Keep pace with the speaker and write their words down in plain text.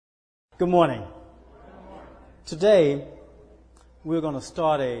Good morning. Today, we're going to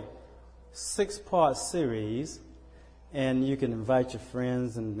start a 6-part series, and you can invite your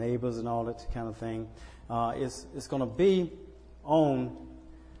friends and neighbors and all that kind of thing. It's going to be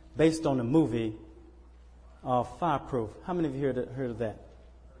based on the movie Fireproof. How many of you heard of that?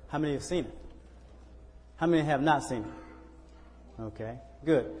 How many have seen it? How many have not seen it? Okay,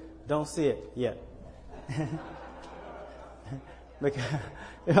 good. Don't see it yet. Because,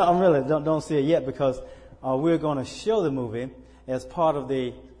 I really don't see it yet because we're going to show the movie as part of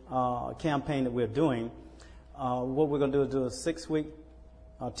the campaign that we're doing. What we're going to do is do a 6-week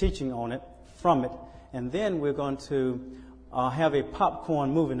teaching on it, from it, and then we're going to have a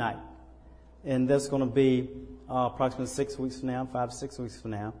popcorn movie night. And that's going to be approximately 6 weeks from now, 5 to 6 weeks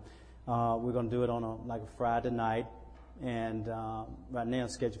from now. We're going to do it on a Friday night, and right now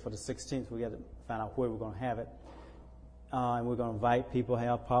it's scheduled for the 16th. We got to find out where we're going to have it. And we're going to invite people,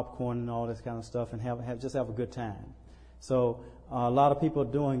 have popcorn and all this kind of stuff, and have a good time. So a lot of people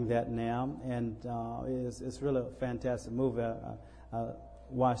are doing that now, and it's really a fantastic movie. I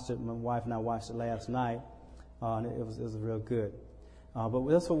watched it. My wife and I watched it last night, and it was real good. But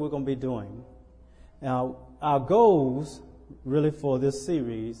that's what we're going to be doing. Now, our goals really for this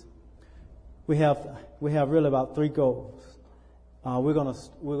series, we have really about 3 goals. We're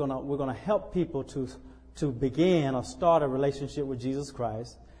gonna help people to begin or start a relationship with Jesus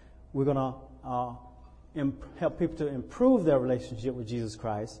Christ. We're going to help people to improve their relationship with Jesus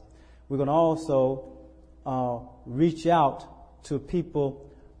Christ. We're going to also reach out to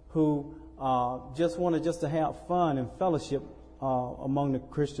people who just want to have fun and fellowship among the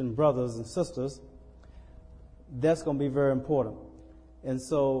Christian brothers and sisters. That's going to be very important. And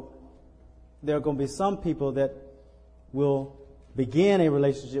so there are going to be some people that will begin a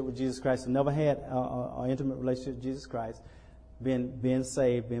relationship with Jesus Christ and never had an intimate relationship with Jesus Christ, being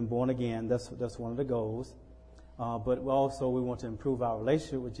saved, being born again. That's one of the goals. But also we want to improve our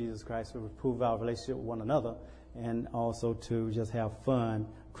relationship with Jesus Christ, to improve our relationship with one another, and also to just have fun,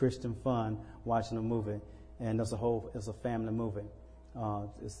 Christian fun, watching a movie. And it's a family movie.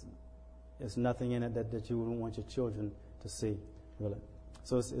 It's nothing in it that you wouldn't want your children to see, really.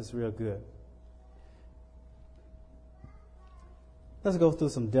 So it's real good. Let's go through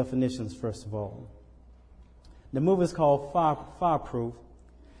some definitions first of all. The movie is called Fireproof.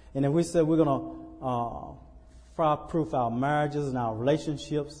 And then we said we're going to fireproof our marriages and our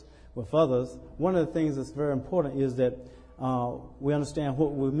relationships with others. One of the things that's very important is that we understand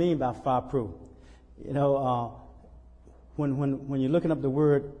what we mean by fireproof. You know, when you're looking up the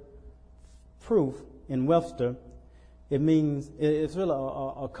word proof in Webster, it means it's really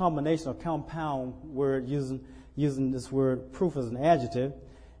a combination, a compound word using this word proof as an adjective,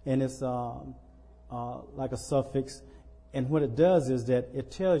 and it's like a suffix. And what it does is that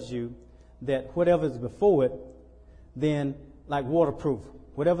it tells you that whatever is before it, then like waterproof,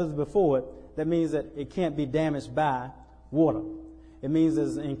 whatever is before it, that means that it can't be damaged by water. It means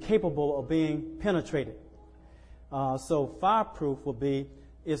it's incapable of being penetrated. So fireproof will be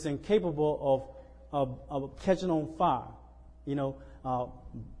it's incapable of catching on fire,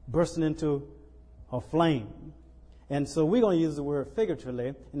 bursting into a flame. And so we're going to use the word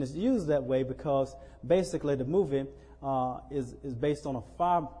figuratively, and it's used that way because basically the movie is based on a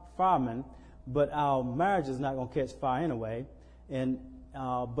fireman, but our marriage is not going to catch fire anyway,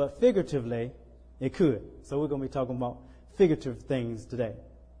 but figuratively it could. So we're going to be talking about figurative things today.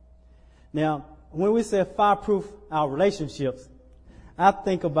 Now, when we say fireproof our relationships, I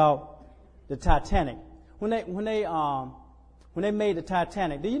think about the Titanic. When they made the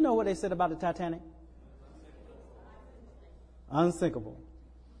Titanic, do you know what they said about the Titanic? Unsinkable.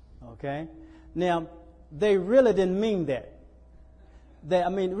 Okay? Now, they really didn't mean that. They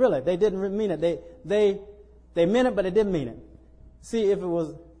didn't mean it. They meant it, but they didn't mean it. See, if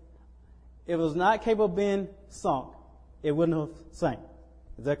it was not capable of being sunk, it wouldn't have sank.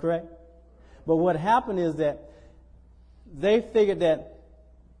 Is that correct? But what happened is that they figured that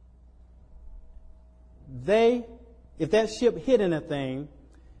if that ship hit anything,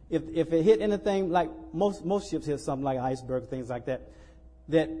 if it hit anything like most ships hit something like an iceberg, things like that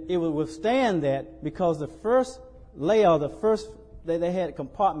it would withstand that because the first layer, they had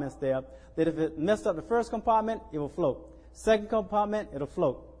compartments there, that if it messed up the first compartment, it will float. Second compartment, it'll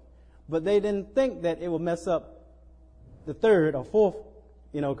float. But they didn't think that it would mess up the third or fourth,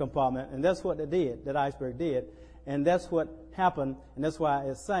 compartment, and that's what that iceberg did. And that's what happened, and that's why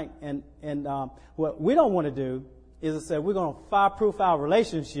it sank. And what we don't want to do is to say we're going to fireproof our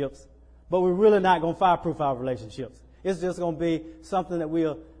relationships, but we're really not going to fireproof our relationships. It's just going to be something that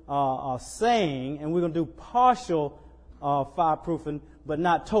we are saying, and we're going to do partial fireproofing, but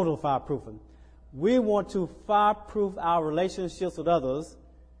not total fireproofing. We want to fireproof our relationships with others,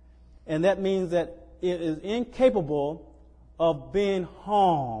 and that means that it is incapable of being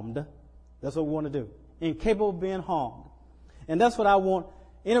harmed. That's what we want to do. Incapable of being harmed. And that's what I want.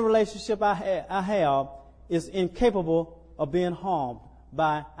 In a relationship I have is incapable of being harmed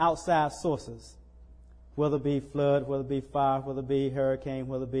by outside sources. Whether it be flood, whether it be fire, whether it be hurricane,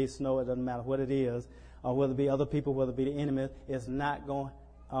 whether it be snow, it doesn't matter what it is, or whether it be other people, whether it be the enemy, it's not going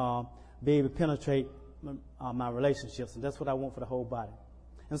to be able to penetrate my relationships. And that's what I want for the whole body.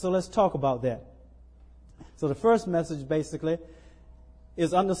 And so let's talk about that. So the first message basically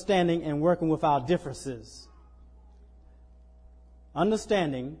is understanding and working with our differences.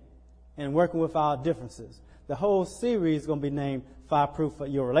 Understanding and working with our differences. The whole series is going to be named Fireproof for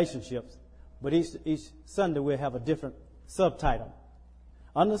Your Relationships. But each Sunday we'll have a different subtitle.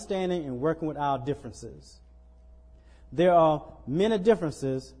 Understanding and working with our differences. There are many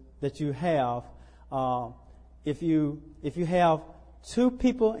differences that you have. If you have two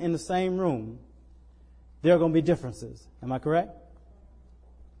people in the same room, there are going to be differences. Am I correct?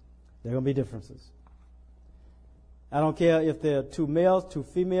 There are going to be differences. I don't care if there are two males, two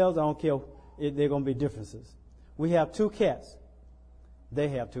females. I don't care if there are going to be differences. We have two cats. They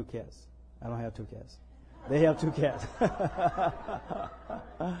have two cats. I don't have two cats. They have two cats.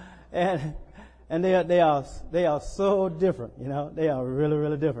 and they are so different, you know. They are really,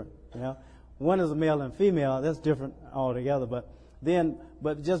 really different, you know. One is a male and female. That's different altogether.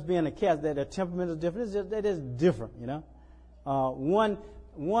 But just being a cat, their temperament is different. That is different, you know.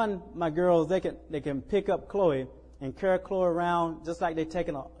 My girls, they can pick up Chloe and carry Chloe around just like they're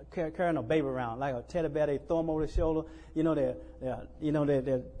carrying a baby around, like a teddy bear. They throw them over the shoulder. You know, they're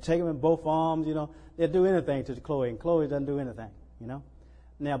taking them in both arms. You know, they do anything to Chloe, and Chloe doesn't do anything. You know.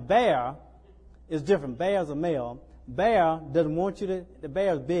 Now Bear is different. Bear is a male. Bear doesn't want you to. The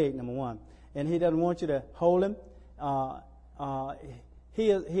bear is big, number one, and he doesn't want you to hold him. He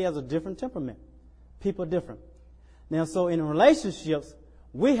has a different temperament. People are different. Now, so in relationships,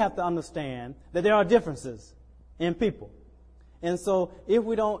 we have to understand that there are differences in people. And so if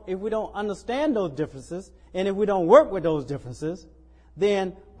we don't understand those differences, and if we don't work with those differences,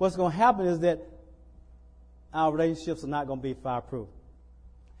 then what's going to happen is that our relationships are not going to be fireproof.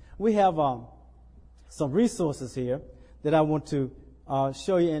 We have some resources here that I want to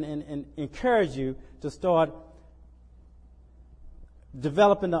show you and encourage you to start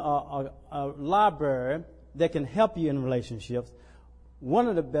developing a library that can help you in relationships. One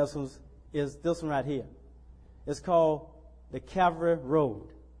of the best ones is this one right here. It's called the Calvary Road.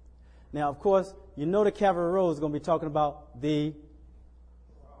 Now, of course, you know the Calvary Road is going to be talking about the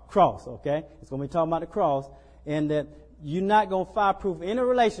cross, okay? It's going to be talking about the cross, and that you're not going to fireproof any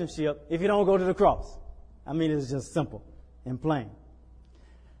relationship if you don't go to the cross. I mean, it's just simple and plain.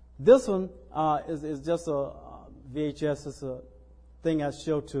 This one is just a VHS. It's a thing I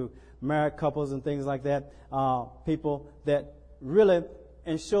show to married couples and things like that, people that really,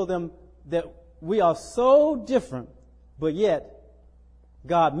 and show them that we are so different, but yet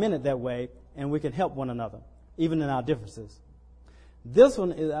God meant it that way, and we can help one another, even in our differences. This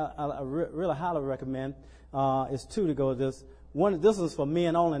one is I really highly recommend. It's two to go with this. This one's for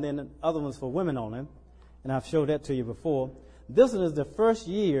men only, and then the other one's for women only, and I've showed that to you before. This one is the first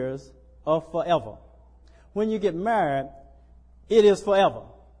years of forever. When you get married, it is forever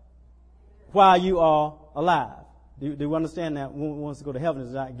while you are alive. Do you understand that? One wants to go to heaven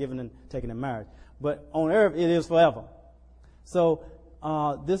is not given and taken in marriage. But on earth, it is forever. So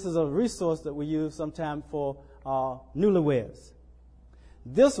this is a resource that we use sometime for newlyweds.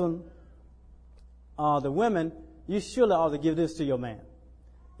 This one, the women, you surely ought to give this to your man.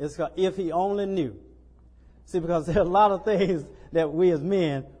 It's called If He Only Knew. See, because there are a lot of things that we as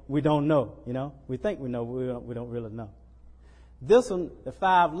men, we don't know. You know, we think we know, but we don't really know. This one, the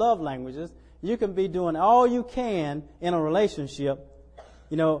 5 love languages, you can be doing all you can in a relationship,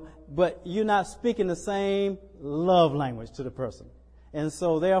 you know, but you're not speaking the same love language to the person. And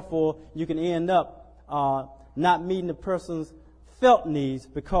so therefore, you can end up not meeting the person's felt needs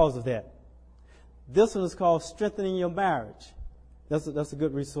because of that. This one is called Strengthening Your Marriage. That's a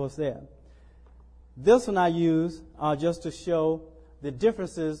good resource there. This one I use just to show the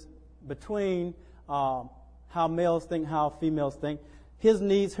differences between how males think, how females think. His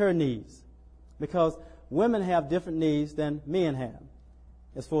needs, her needs. Because women have different needs than men have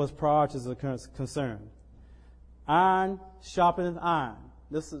as far as priorities are concerned. Iron sharpeneth iron.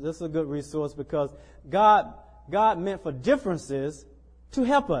 This is a good resource because God meant for differences to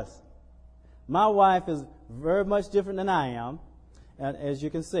help us. My wife is very much different than I am, as you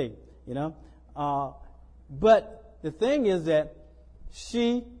can see, you know. But the thing is that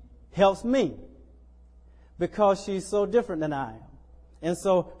she helps me because she's so different than I am. And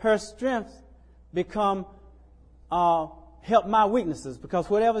so her strengths become help my weaknesses, because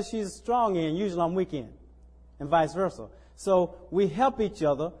whatever she's strong in, usually I'm weak in, and vice versa. So we help each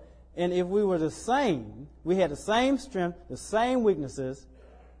other, and if we were the same, we had the same strength, the same weaknesses,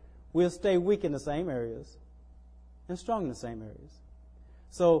 we'll stay weak in the same areas and strong in the same areas.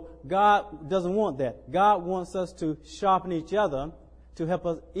 So God doesn't want that. God wants us to sharpen each other to help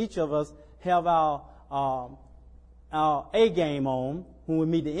us, each of us, have our A game on when we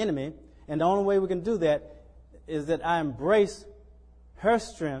meet the enemy. And the only way we can do that is that I embrace her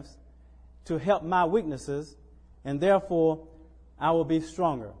strengths to help my weaknesses, and therefore I will be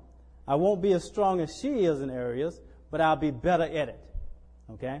stronger. I won't be as strong as she is in areas, but I'll be better at it.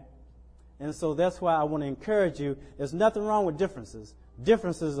 Okay? And so that's why I want to encourage you. There's nothing wrong with differences.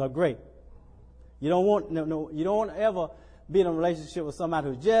 Differences are great. You don't want you don't want to ever be in a relationship with somebody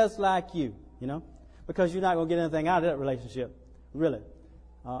who's just like you, because you're not going to get anything out of that relationship, really,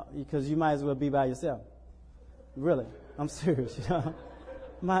 because you might as well be by yourself. Really, I'm serious.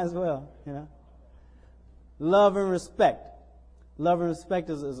 Might as well. Love and respect. Love and respect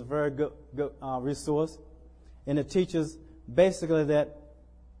is a very good resource, and it teaches basically that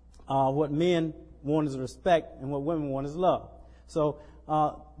what men want is respect, and what women want is love. So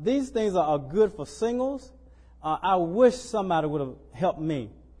these things are good for singles. I wish somebody would have helped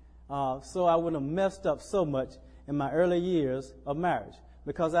me, so I wouldn't have messed up so much in my early years of marriage,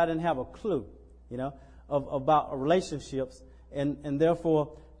 because I didn't have a clue, about relationships, and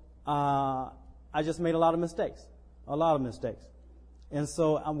therefore I just made a lot of mistakes. And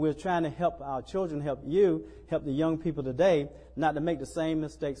so we're trying to help our children, help you, help the young people today not to make the same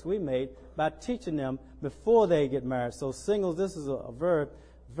mistakes we made by teaching them before they get married. So singles, this is a very,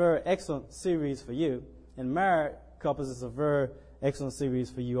 very excellent series for you. And married couples is a very excellent series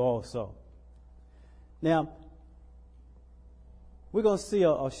for you also. Now, we're going to see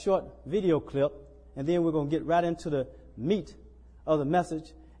a short video clip, and then we're going to get right into the meat of the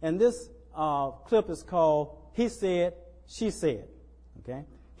message. And this clip is called He Said, She Said. Okay?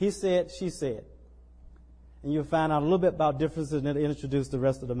 He said, she said. And you'll find out a little bit about differences, and it'll introduce the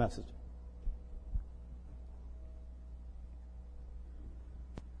rest of the message.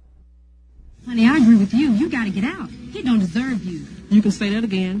 Honey, I agree with you. You got to get out. He don't deserve you. You can say that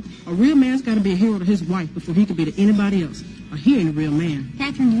again. A real man's got to be a hero to his wife before he can be to anybody else. Or he ain't a real man.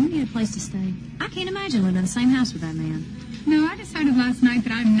 Catherine, you need a place to stay. I can't imagine living in the same house with that man. No, I decided last night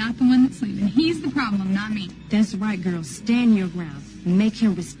that I'm not the one that's leaving. He's the problem, not me. That's right, girl. Stand your ground. Make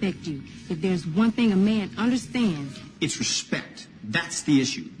him respect you. If there's one thing a man understands, it's respect. That's the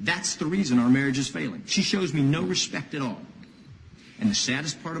issue. That's the reason our marriage is failing. She shows me no respect at all. And the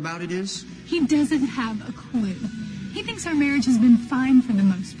saddest part about it is, he doesn't have a clue. He thinks our marriage has been fine for the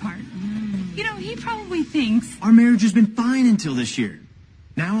most part. He probably thinks our marriage has been fine until this year.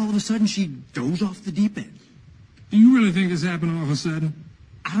 Now all of a sudden she goes off the deep end. Do you really think this happened all of a sudden?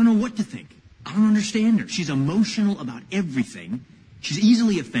 I don't know what to think. I don't understand her. She's emotional about everything. She's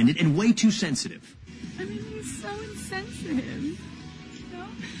easily offended and way too sensitive. I mean, he's so insensitive.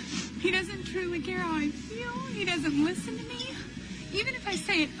 He doesn't truly care how I feel. He doesn't listen to me, even if I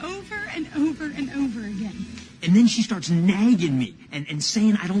say it over and over and over again. And then she starts nagging me and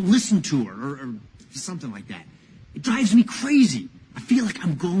saying I don't listen to her or something like that. It drives me crazy. I feel like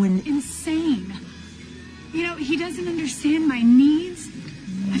I'm going insane. He doesn't understand my needs.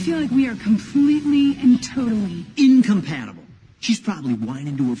 I feel like we are completely and totally incompatible. She's probably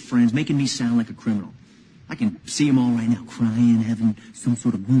whining to her friends, making me sound like a criminal. I can see them all right now, crying, having some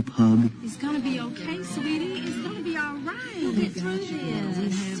sort of group hug. It's gonna be okay, sweetie. It's gonna be all right. We'll get through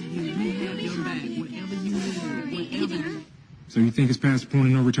this. We have your back. Whatever you need, So you think it's past the point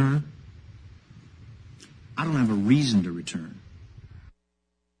of no return? I don't have a reason to return.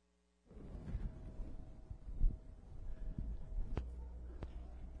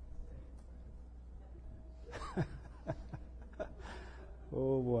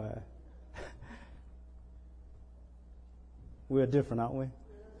 Oh, boy. We're different, aren't we?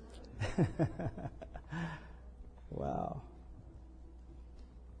 Wow.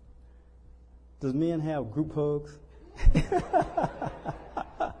 Does men have group hugs?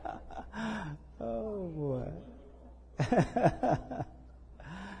 Oh, boy.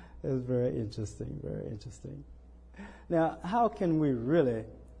 It's very interesting, very interesting. Now, how can we really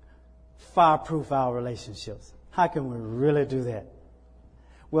fireproof our relationships? How can we really do that?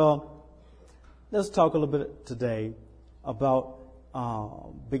 Well, let's talk a little bit today about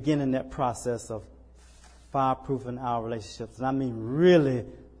beginning that process of fireproofing our relationships. And I mean really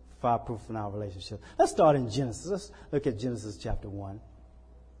fireproof in our relationship. Let's start in Genesis. Let's look at Genesis chapter 1.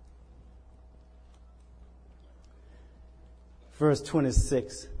 Verse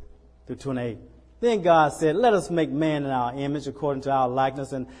 26 through 28. Then God said, let us make man in our image according to our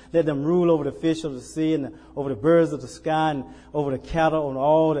likeness, and let them rule over the fish of the sea, and over the birds of the sky, and over the cattle on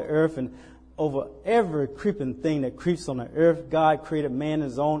all the earth, and over every creeping thing that creeps on the earth. God created man in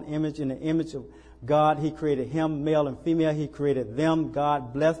his own image. In the image of God, he created him, male and female. He created them.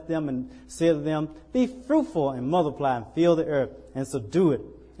 God blessed them and said to them, be fruitful and multiply and fill the earth and subdue it,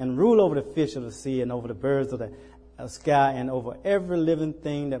 and rule over the fish of the sea, and over the birds of the sky, and over every living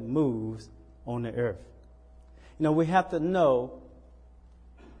thing that moves on the earth. You know, we have to know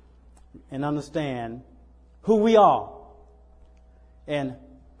and understand who we are and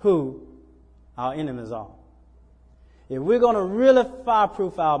who our enemies are. If we're going to really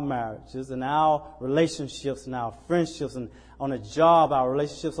fireproof our marriages and our relationships and our friendships and on a job, our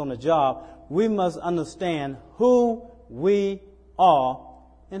relationships on the job, we must understand who we are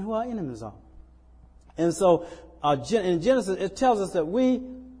and who our enemies are. And so in Genesis, it tells us that we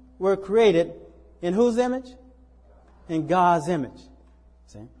were created in whose image? In God's image.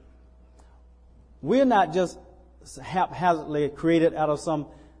 See? We're not just haphazardly created out of some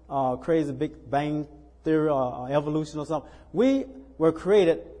crazy Big Bang theory or evolution or something. We were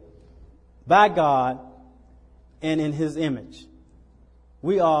created by God and in His image.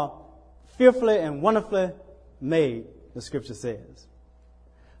 We are fearfully and wonderfully made, the Scripture says.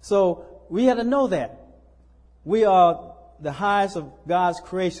 So we have to know that. We are the highest of God's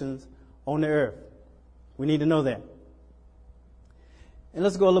creations on the earth. We need to know that. And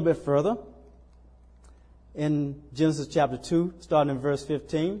let's go a little bit further. In Genesis chapter 2, starting in verse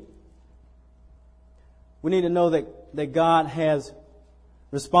 15, we need to know that God has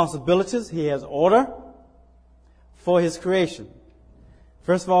responsibilities. He has order for His creation.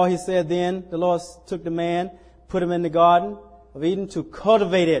 First of all, He said, then the Lord took the man, put him in the Garden of Eden to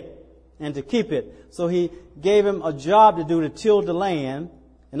cultivate it and to keep it. So He gave him a job to do, to till the land,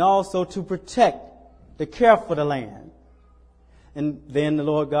 and also to protect, to care for the land. And then the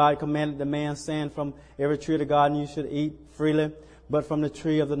Lord God commanded the man, saying, from every tree of the garden you should eat freely, but from the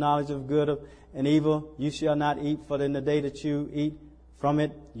tree of the knowledge of good and evil you shall not eat, for in the day that you eat from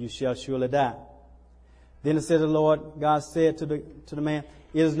it you shall surely die. Then it said, the Lord God said to the man,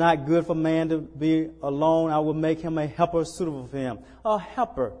 it is not good for man to be alone. I will make him a helper suitable for him. A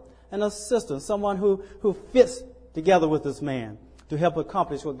helper, an assistant, someone who fits together with this man to help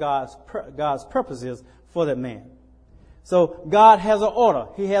accomplish what God's purpose is for that man. So God has an order.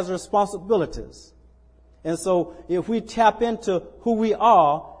 He has responsibilities. And so if we tap into who we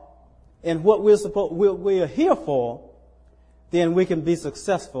are and what we are here for, then we can be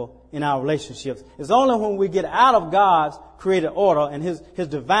successful in our relationships. It's only when we get out of God's created order and His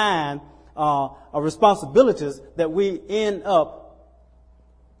divine responsibilities that we end up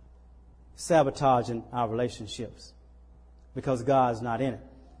sabotaging our relationships, because God's not in it.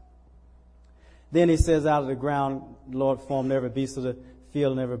 Then He says, out of the ground, the Lord formed every beast of the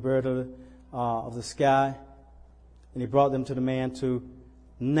field and every bird of the sky. And He brought them to the man to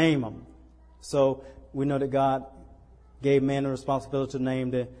name them. So we know that God gave man the responsibility to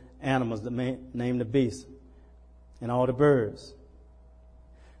name the animals, name the beasts and all the birds.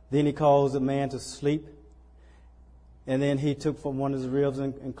 Then He caused the man to sleep. And then He took from one of his ribs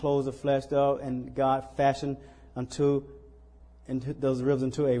and closed the flesh there, and God fashioned those ribs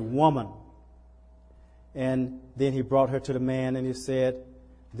into a woman. And then He brought her to the man, and He said,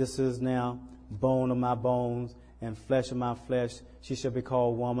 this is now bone of my bones and flesh of my flesh. She shall be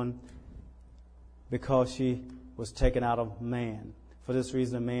called woman, because she was taken out of man. For this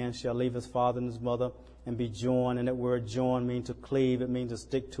reason, a man shall leave his father and his mother and be joined. And that word join means to cleave. It means to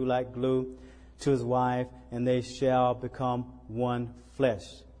stick to like glue to his wife, and they shall become one flesh.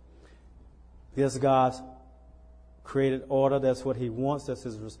 This is God's created order. That's what He wants.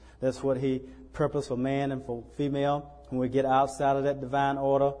 That's what He purposed for man and for female. When we get outside of that divine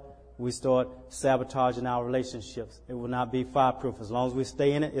order, we start sabotaging our relationships. It will not be fireproof. As long as we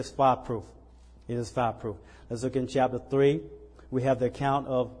stay in it, it's fireproof. It is fireproof. Let's look in chapter 3. We have the account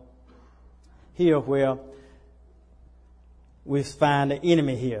of here where we find the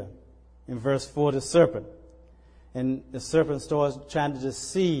enemy here. In verse 4, the serpent. And the serpent starts trying to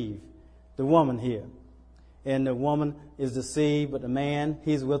deceive the woman here. And the woman is deceived, but the man,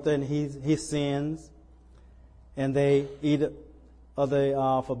 he's with her and he sins. And they eat of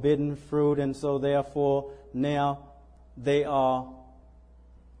the forbidden fruit. And so therefore now they are,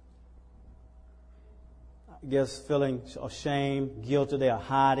 I guess, feeling ashamed, guilty. They are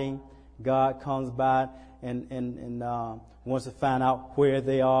hiding. God comes by and wants to find out where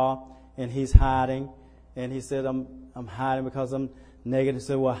they are, and he's hiding. And he said, I'm hiding because I'm negative. He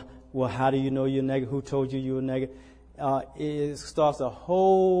said, well, how do you know you're negative? Who told you you were negative? It starts a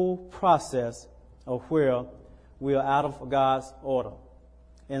whole process of where we are out of God's order.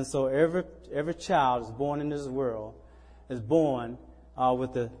 And so every child is born in this world is born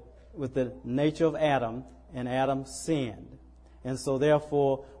with the nature of Adam, and Adam sinned. And so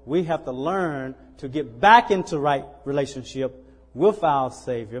therefore, we have to learn to get back into right relationship with our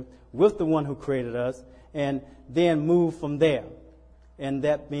Savior, with the one who created us, and then move from there. And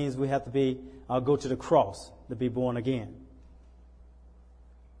that means we have to go to the cross to be born again.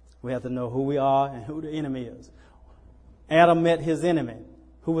 We have to know who we are and who the enemy is. Adam met his enemy.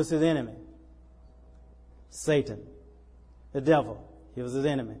 Who was his enemy? Satan, the devil. He was his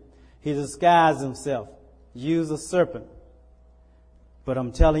enemy. He disguised himself, used a serpent. But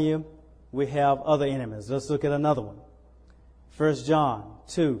I'm telling you, we have other enemies. Let's look at another one. 1 John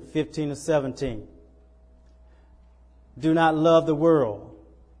 2:15-17. Do not love the world,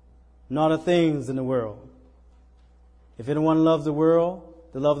 nor the things in the world. If anyone loves the world,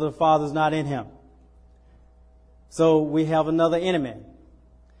 the love of the Father is not in him. So we have another enemy,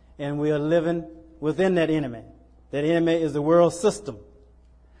 and we are living within that enemy. That enemy is the world system.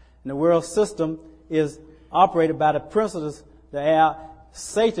 And the world system is operated by the principles that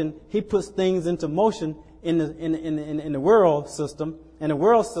Satan, he puts things into motion in the world system, and the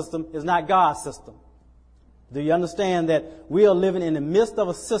world system is not God's system. Do you understand that we are living in the midst of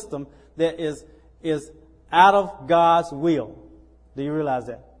a system that is out of God's will? Do you realize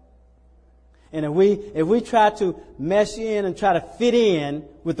that? And if we try to mesh in and try to fit in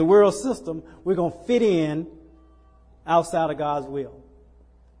with the world system, we're going to fit in outside of God's will.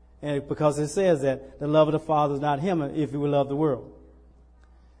 And because it says that the love of the Father is not him if we will love the world.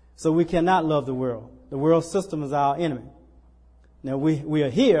 So we cannot love the world. The world system is our enemy. Now we are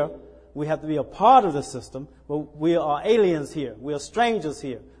here. We have to be a part of the system, but we are aliens here. We are strangers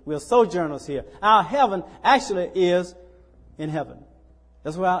here. We are sojourners here. Our heaven actually is in heaven.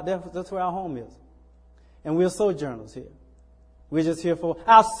 That's where our home is. And we are sojourners here. We're just here for,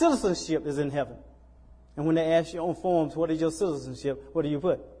 our citizenship is in heaven. And when they ask you on forms, what is your citizenship? What do you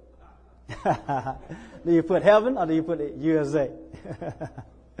put? Do you put heaven or do you put USA?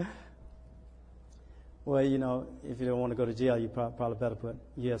 Well, you know, if you don't want to go to jail, you probably better put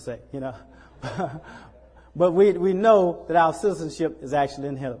USA, you know. But we know that our citizenship is actually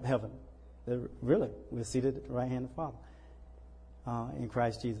in heaven. Really, we're seated at the right hand of the Father in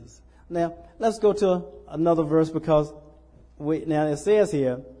Christ Jesus. Now, let's go to another verse because now it says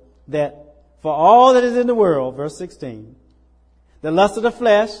here that for all that is in the world, verse 16, the lust of the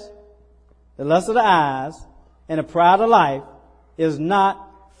flesh, the lust of the eyes, and the pride of life is not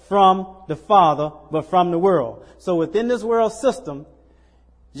from the Father, but from the world. So within this world system,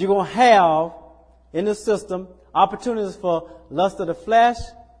 you're going to have in the system opportunities for lust of the flesh,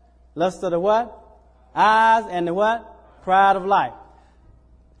 lust of the what? Eyes, and the what? Pride of life.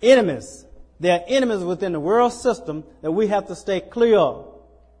 Enemies. There are enemies within the world system that we have to stay clear of.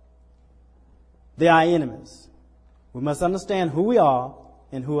 They are enemies. We must understand who we are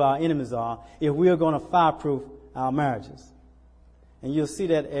and who our enemies are if we are going to fireproof our marriages. And you'll see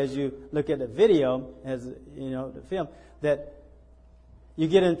that as you look at the video, as you know, the film, that you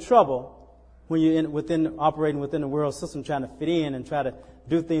get in trouble when you're operating within the world system, trying to fit in and try to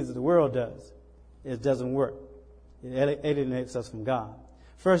do things that the world does. It doesn't work. It alienates us from God.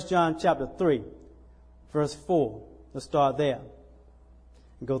 1 John chapter 3, verse 4. Let's start there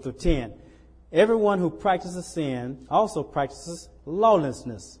and go through 10. Everyone who practices sin also practices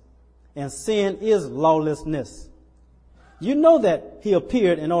lawlessness, and sin is lawlessness. You know that he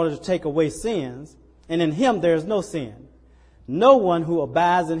appeared in order to take away sins, and in him there is no sin. No one who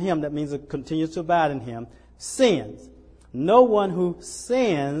abides in him, that means it continues to abide in him, sins. No one who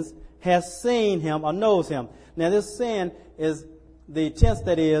sins has seen him or knows him. Now this sin is the tense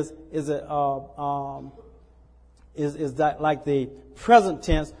that is that like the present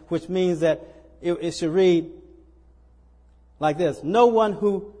tense, which means that it should read like this. No one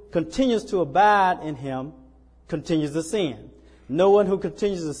who continues to abide in him continues to sin. No one who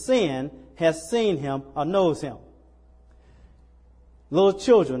continues to sin has seen him or knows him. Little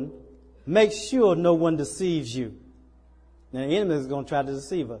children, make sure no one deceives you. Now the enemy is going to try to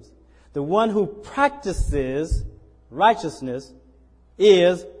deceive us. The one who practices righteousness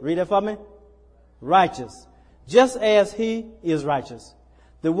is, read that for me, righteous, just as he is righteous.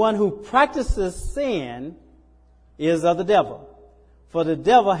 The one who practices sin is of the devil, for the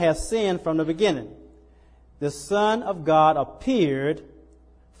devil has sinned from the beginning. The Son of God appeared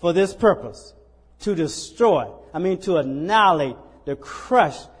for this purpose, to destroy. To annihilate, to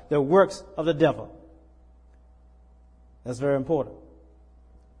crush the works of the devil. That's very important.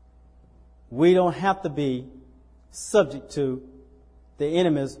 We don't have to be subject to the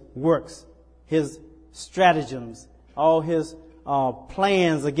enemy's works, his stratagems, all his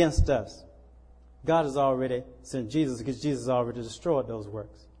plans against us. God has already sent Jesus because Jesus already destroyed those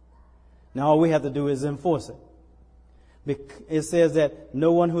works. Now all we have to do is enforce it. It says that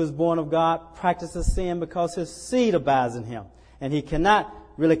no one who is born of God practices sin because his seed abides in him. And he cannot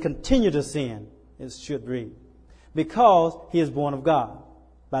really continue to sin, it should read, because he is born of God.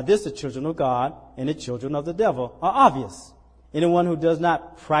 By this the children of God and the children of the devil are obvious. Anyone who does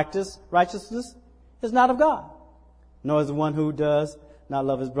not practice righteousness is not of God, nor is the one who does not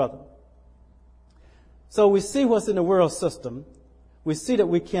love his brother. So we see what's in the world system. We see that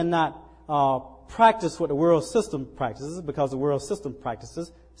we cannot practice what the world system practices because the world system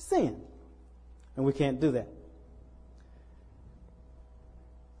practices sin. And we can't do that.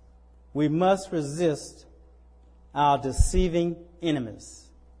 We must resist our deceiving enemies.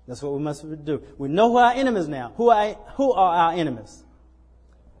 That's what we must do. We know who our enemies now. Who are our enemies?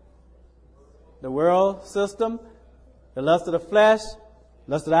 The world system, the lust of the flesh,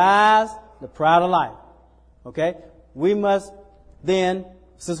 lust of the eyes, the pride of life. Okay? We must then,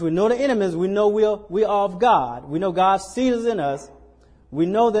 since we know the enemies, we know we are of God. We know God's seed is in us. We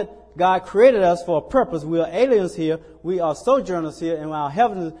know that God created us for a purpose. We are aliens here. We are sojourners here, and our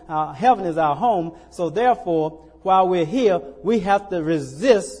heaven is our home. So therefore, while we're here, we have to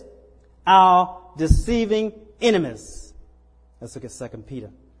resist our deceiving enemies. Let's look at 2 Peter.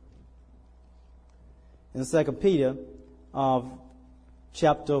 In 2 Peter,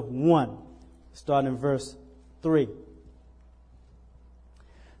 chapter 1, starting in verse 3.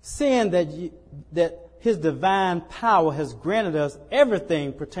 Seeing that his divine power has granted us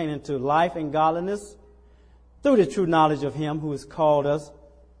everything pertaining to life and godliness through the true knowledge of him who has called us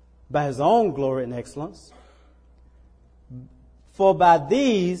by his own glory and excellence. For by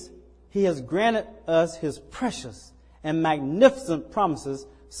these he has granted us his precious and magnificent promises,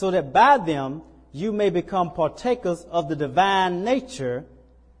 so that by them you may become partakers of the divine nature,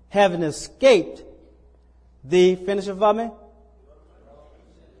 having escaped the, finish it for me,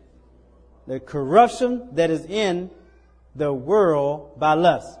 the corruption that is in the world by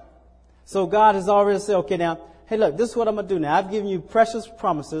lust. So God has already said, okay, now, hey, look, this is what I'm going to do now. I've given you precious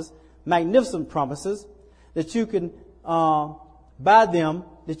promises, magnificent promises, that you can, by them,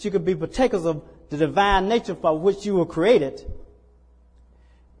 that you could be partakers of the divine nature for which you were created.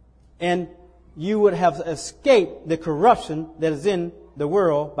 And you would have escaped the corruption that is in the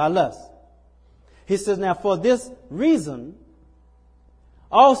world by lust. He says, now for this reason,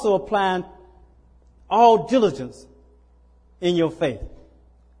 also applying all diligence in your faith.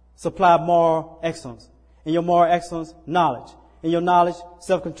 Supply moral excellence. In your moral excellence, knowledge. In your knowledge,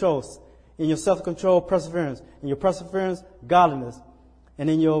 self-control. In your self-control, perseverance. In your perseverance, godliness. And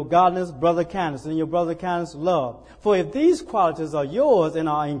in your godliness, brotherly kindness. And in your brotherly kindness, love. For if these qualities are yours and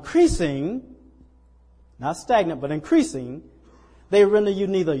are increasing, not stagnant, but increasing, they render you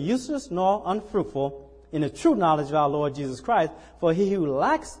neither useless nor unfruitful in the true knowledge of our Lord Jesus Christ. For he who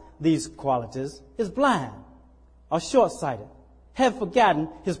lacks these qualities is blind or short-sighted, have forgotten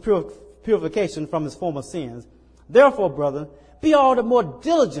his purification from his former sins. Therefore, brethren, be all the more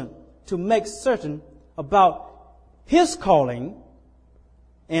diligent to make certain about his calling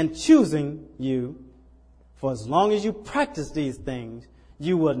and choosing you. For as long as you practice these things,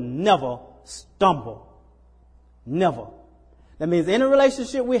 you will never stumble. Never. That means any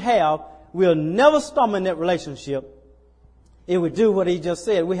relationship we have, we'll never stumble in that relationship if we do what he just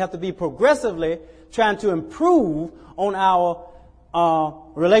said. We have to be progressively trying to improve on our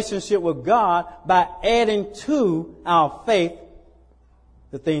relationship with God by adding to our faith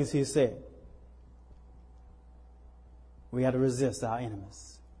the things he said. We have to resist our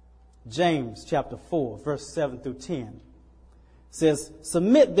enemies. James chapter 4, verse 7 through 10 says,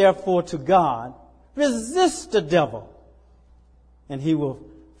 submit therefore to God, resist the devil, and he will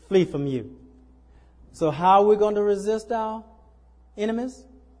flee from you. So how are we going to resist our enemies?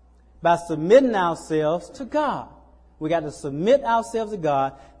 By submitting ourselves to God. We got to submit ourselves to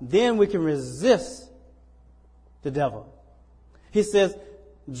God, then we can resist the devil. He says,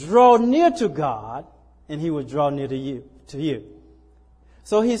 draw near to God, and he will draw near to you.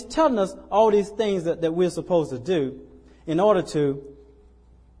 So he's telling us all these things that we're supposed to do in order to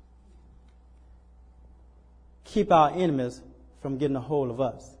keep our enemies from getting a hold of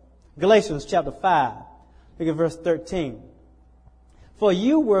us. Galatians chapter 5, look at verse 13. For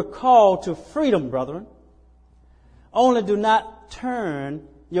you were called to freedom, brethren. Only do not turn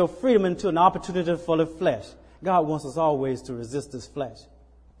your freedom into an opportunity for the flesh. God wants us always to resist this flesh.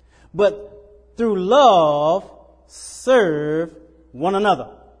 But through love, serve one another.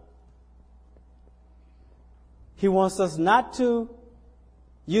 He wants us not to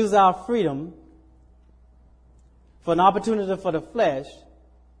use our freedom for an opportunity for the flesh,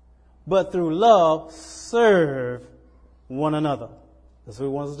 but through love, serve one another. That's what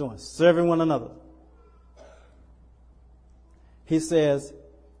he wants us doing, serving one another. He says,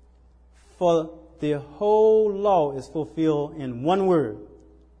 for the whole law is fulfilled in one word,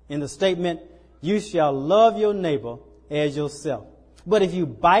 in the statement, you shall love your neighbor as yourself. But if you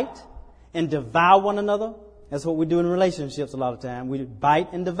bite and devour one another, that's what we do in relationships a lot of time. We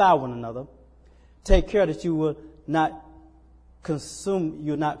bite and devour one another. Take care that you will not consume,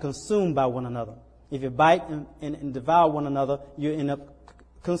 you're not consumed by one another. If you bite and devour one another, you end up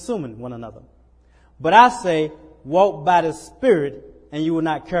consuming one another. But I say, walk by the Spirit, and you will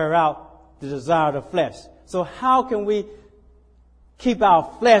not carry out the desire of the flesh. So how can we keep our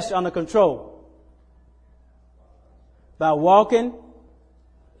flesh under control? By walking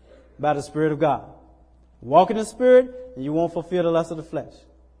by the Spirit of God. Walk in the Spirit, and you won't fulfill the lust of the flesh.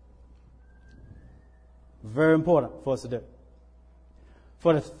 Very important for us to do.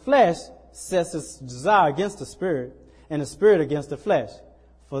 For the flesh sets its desire against the Spirit, and the Spirit against the flesh.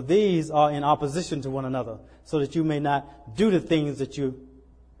 For these are in opposition to one another, so that you may not do the things that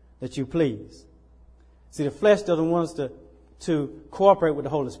you please. See, the flesh doesn't want us to cooperate with the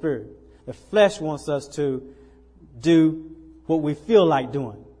Holy Spirit. The flesh wants us to do what we feel like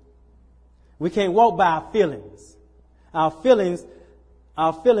doing. We can't walk by our feelings. Our feelings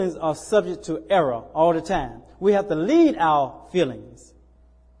are subject to error all the time. We have to lead our feelings.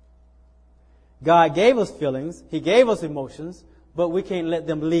 God gave us feelings. He gave us emotions, but we can't let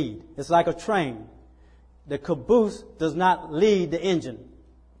them lead. It's like a train. The caboose does not lead the engine.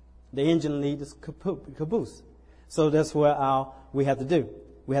 The engine leads the caboose. So that's what we have to do.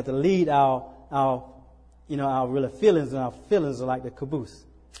 We have to lead our real feelings, and our feelings are like the caboose.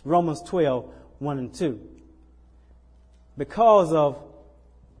 Romans 12, 1 and 2. Because of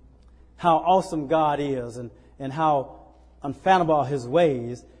how awesome God is and how unfathomable are his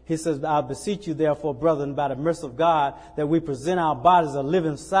ways, he says, I beseech you therefore, brethren, by the mercy of God, that we present our bodies a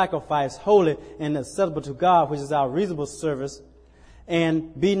living sacrifice, holy and acceptable to God, which is our reasonable service,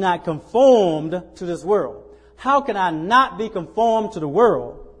 and be not conformed to this world. How can I not be conformed to the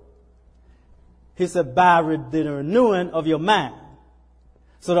world? He said, by the renewing of your mind.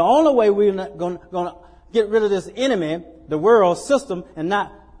 So the only way we're not going to get rid of this enemy, the world system, and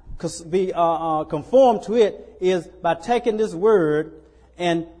not be conformed to it, is by taking this word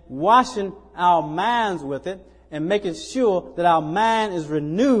and washing our minds with it and making sure that our mind is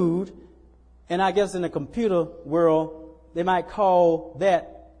renewed. And I guess in the computer world, they might call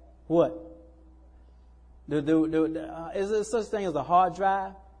that what? Is there such thing as a hard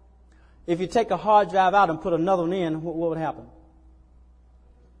drive? If you take a hard drive out and put another one in, what would happen?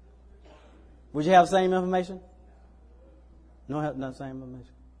 Would you have the same information? No, not the same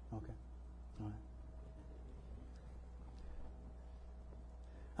information. Okay. All right.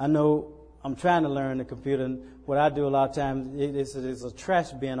 I know I'm trying to learn the computer, and what I do a lot of times is a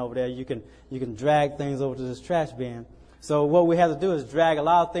trash bin over there. You can drag things over to this trash bin. So what we have to do is drag a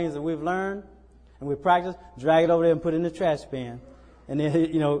lot of things that we've learned and we practice, drag it over there and put it in the trash bin, and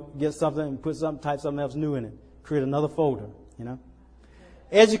then get something and type something else new in it, create another folder.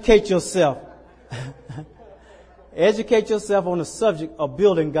 Educate yourself. Educate yourself on the subject of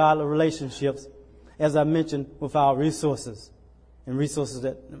building godly relationships, as I mentioned, with our resources. And resources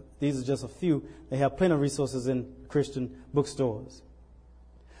these are just a few. They have plenty of resources in Christian bookstores.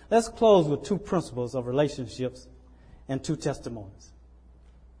 Let's close with 2 principles of relationships and 2 testimonies.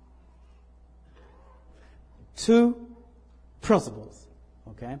 2 principles.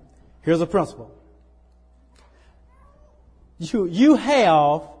 Okay? Here's a principle. You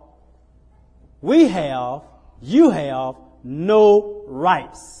have no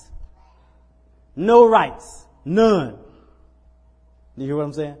rights. No rights. None. Do you hear what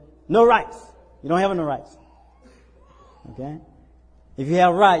I'm saying? No rights. You don't have no rights. Okay? If you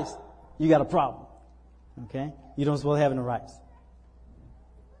have rights, you got a problem. Okay? You don't supposed to have no rights.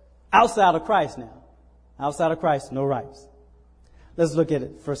 Outside of Christ now. Outside of Christ, no rights. Let's look at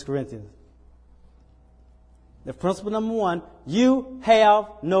it. 1 Corinthians. The principle number 1, you have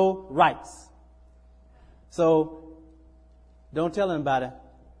no rights. So, don't tell anybody,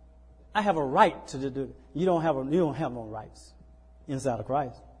 I have a right to do it. You don't have no rights inside of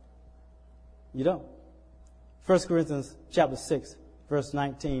Christ. You don't. 1 Corinthians chapter 6, verse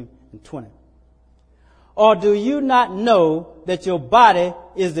 19 and 20. Or do you not know that your body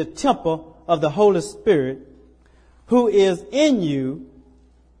is the temple of the Holy Spirit who is in you,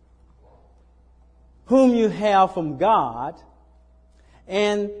 whom you have from God,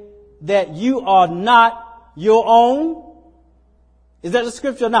 and that you are not your own? Is that the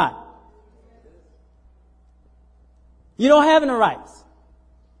scripture or not? You don't have any rights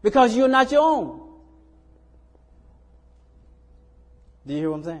because you're not your own. Do you hear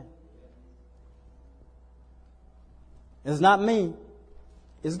what I'm saying? It's not me.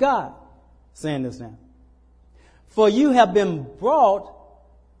 It's God saying this now. For you have been bought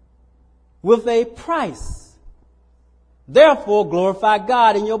with a price. Therefore, glorify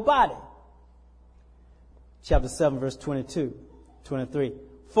God in your body. Chapter 7, verse 22, 23.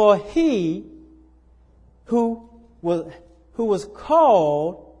 For he who was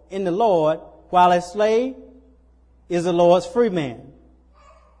called in the Lord while a slave is the Lord's free man.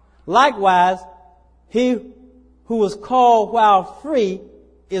 Likewise, he who was called while free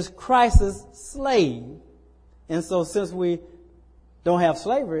is Christ's slave. And so since we don't have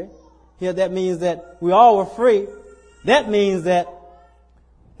slavery, here that means that we all were free. That means that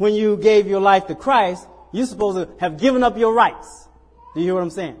when you gave your life to Christ, you're supposed to have given up your rights. Do you hear what I'm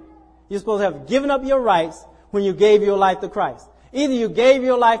saying? You're supposed to have given up your rights when you gave your life to Christ. Either you gave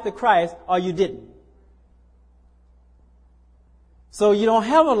your life to Christ or you didn't. So you don't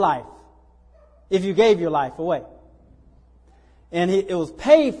have a life if you gave your life away. And it was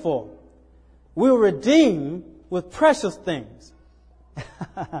paid for. We were redeemed with precious things.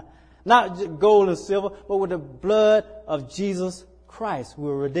 Not just gold and silver, but with the blood of Jesus Christ we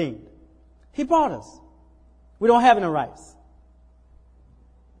were redeemed. He bought us. We don't have any rights.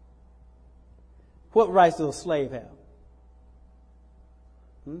 What rights does a slave have?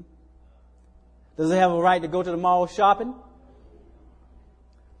 Does it have a right to go to the mall shopping?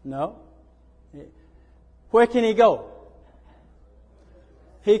 No. Where can he go?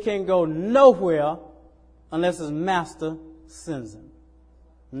 He can go nowhere unless his master sends him.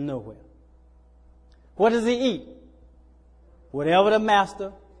 Nowhere. What does he eat? Whatever the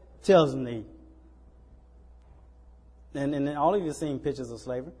master tells him to eat. And all of you have seen pictures of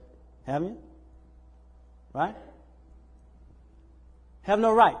slavery, haven't you? Right? Have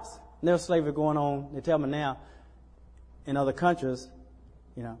no rights. There's slavery going on. They tell me now in other countries,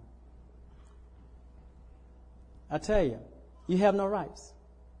 you know. I tell you, you have no rights.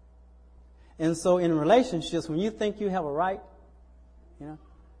 And so in relationships, when you think you have a right, you know,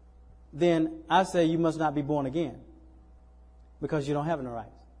 then I say you must not be born again because you don't have any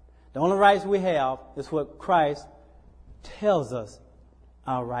rights. The only rights we have is what Christ tells us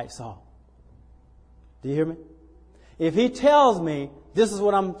our rights are. Do you hear me? If he tells me this is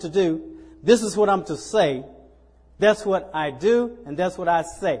what I'm to do, this is what I'm to say, that's what I do and that's what I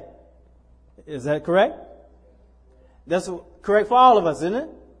say. Is that correct? That's correct for all of us, isn't it?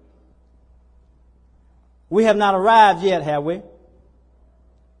 We have not arrived yet, have we?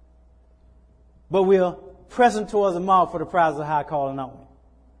 But we are pressing towards the mark for the prize of the high calling, aren't we?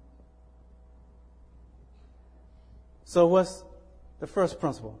 So what's the first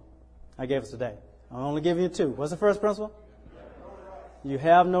principle I gave us today? I'm only giving you two. What's the first principle? You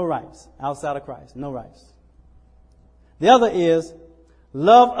have no rights outside of Christ. No rights. The other is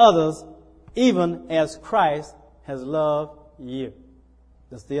love others even as Christ has loved you.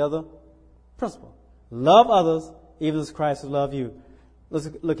 That's the other principle. Love others even as Christ has loved you. Let's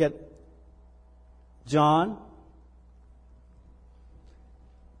look at John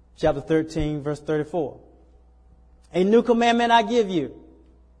chapter 13, verse 34. A new commandment I give you,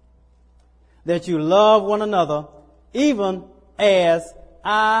 that you love one another, even as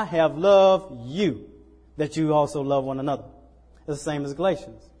I have loved you, that you also love one another. It's the same as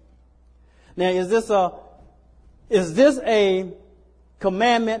Galatians. Now, is this a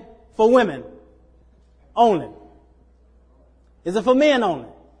commandment for women only? Is it for men only?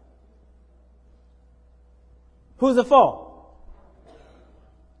 Who's it for?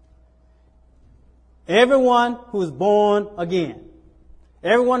 Everyone who is born again.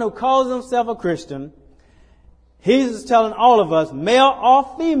 Everyone who calls himself a Christian. He's telling all of us, male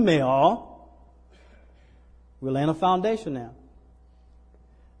or female, we're laying a foundation now,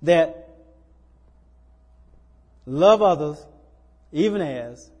 that love others even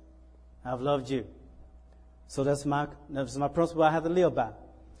as I've loved you. So that's my principle I have to live by.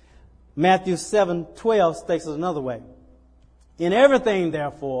 Matthew 7:12 states it another way. In everything,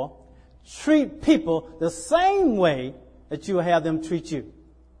 therefore, treat people the same way that you will have them treat you.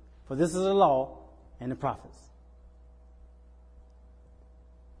 For this is the law and the prophets.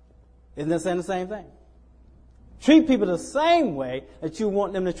 Isn't that saying the same thing? Treat people the same way that you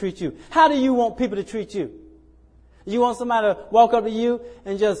want them to treat you. How do you want people to treat you? You want somebody to walk up to you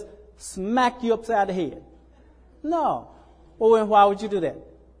and just smack you upside the head? No. Well, then why would you do that?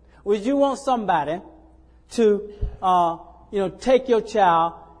 Would you want somebody to, take your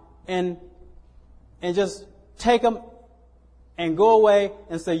child and just take them and go away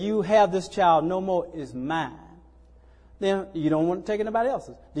and say, you have this child, no more, is mine? Then you don't want to take anybody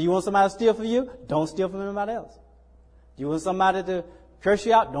else's. Do you want somebody to steal from you? Don't steal from anybody else. Do you want somebody to curse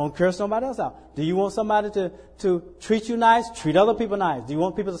you out? Don't curse somebody else out. Do you want somebody to treat you nice? Treat other people nice. Do you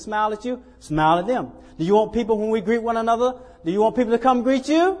want people to smile at you? Smile at them. Do you want people, when we greet one another, do you want people to come greet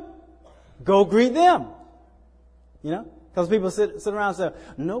you? Go greet them. Because people sit around and say,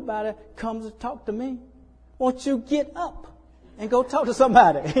 nobody comes to talk to me. Won't you get up and go talk to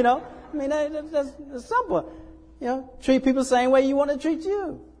somebody? I mean, that's simple. Treat people the same way you want to treat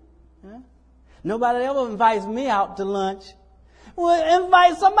you. Nobody ever invites me out to lunch. Well,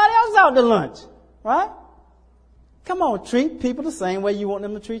 invite somebody else out to lunch, right? Come on, treat people the same way you want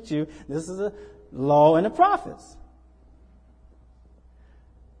them to treat you. This is a law and the prophets.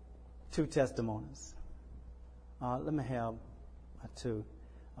 2 testimonies. Let me have 2.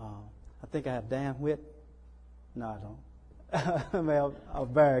 I think I have Dan Witt. No, I don't. Let me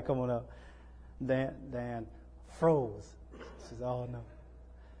have Barry, come on up. Dan froze. She said, oh no.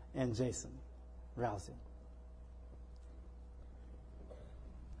 And Jason Rousey.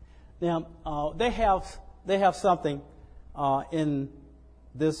 Now, they have something in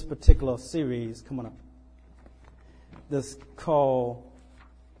this particular series coming up. This called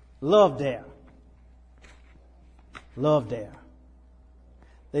Love Dare. Love Dare.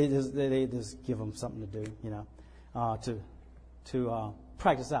 They just give them something to do, to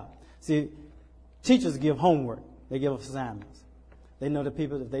practice out. See, teachers give homework. They give assignments. They know that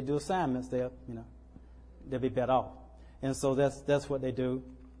people, if they do assignments, they'll be better off. And so that's what they do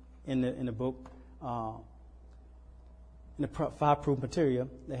in the book. In the 5 Proof Material,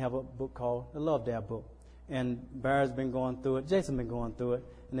 they have a book called the Love Dare book. And Barry's been going through it. Jason's been going through it.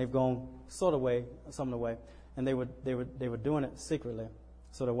 And they've gone some of the way. And they were doing it secretly,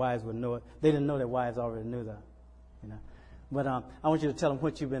 so the wives would know it. They didn't know that wives already knew that, But I want you to tell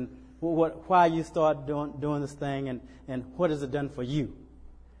them why you started doing this thing, and what has it done for you.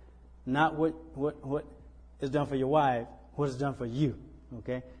 Not what is done for your wife, what is done for you,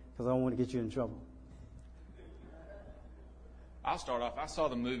 okay? Because I don't want to get you in trouble. I'll start off. I saw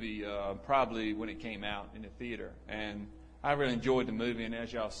the movie probably when it came out in the theater, and I really enjoyed the movie, and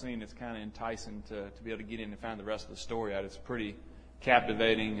as y'all have seen, it's kind of enticing to be able to get in and find the rest of the story out. It's pretty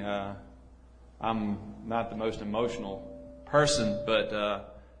captivating. I'm not the most emotional person,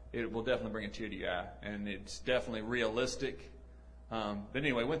 but it will definitely bring a tear to your eye, and it's definitely realistic. But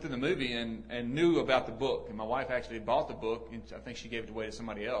anyway, went through the movie and knew about the book, and my wife actually bought the book, and I think she gave it away to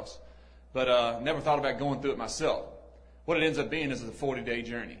somebody else, but never thought about going through it myself. What it ends up being is a 40-day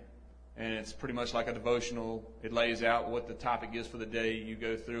journey. And it's pretty much like a devotional. It lays out what the topic is for the day. You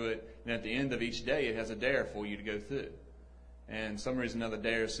go through it. And at the end of each day, it has a dare for you to go through. And some reason or another,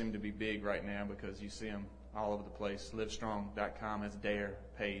 dares seem to be big right now because you see them all over the place. Livestrong.com has a dare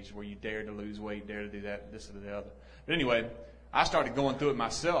page where you dare to lose weight, dare to do that, this or the other. But anyway, I started going through it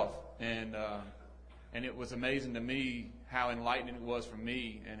myself. And it was amazing to me how enlightening it was for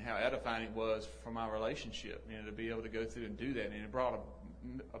me and how edifying it was for my relationship, to be able to go through and do that. And it brought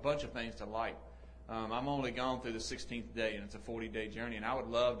a bunch of things to light. I'm only gone through the 16th day, and it's a 40-day journey, and I would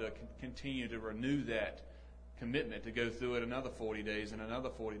love to continue to renew that commitment to go through it another 40 days and another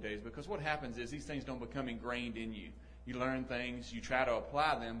 40 days, because what happens is these things don't become ingrained in you. You learn things, you try to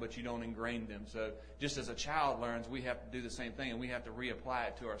apply them, but you don't ingrain them. So just as a child learns, we have to do the same thing, and we have to reapply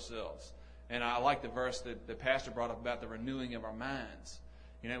it to ourselves. And I like the verse that the pastor brought up about the renewing of our minds.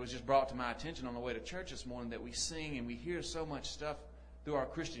 It was just brought to my attention on the way to church this morning that we sing and we hear so much stuff through our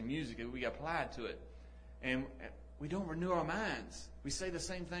Christian music that we apply to it. And we don't renew our minds. We say the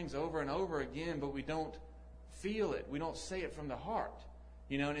same things over and over again, but we don't feel it. We don't say it from the heart.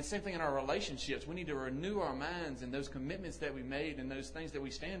 And it's the same thing in our relationships. We need to renew our minds, and those commitments that we made and those things that we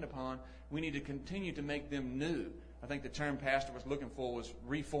stand upon, we need to continue to make them new. I think the term pastor was looking for was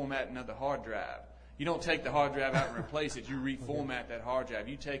reformatting of the hard drive. You don't take the hard drive out and replace it. You reformat that hard drive.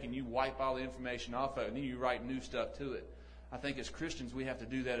 You take and you wipe all the information off of it, and then you write new stuff to it. I think as Christians we have to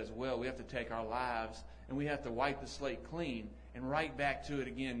do that as well. We have to take our lives and we have to wipe the slate clean and write back to it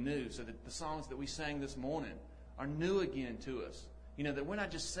again new, so that the songs that we sang this morning are new again to us. That we're not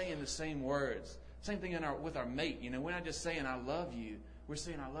just saying the same words. Same thing with our mate. We're not just saying I love you. We're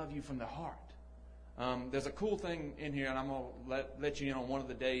saying I love you from the heart. There's a cool thing in here, and I'm going to let you in on one of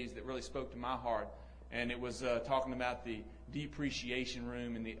the days that really spoke to my heart. and it was talking about the depreciation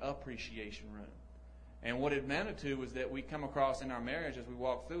room and the appreciation room. And what it amounted to was that we come across in our marriage, as we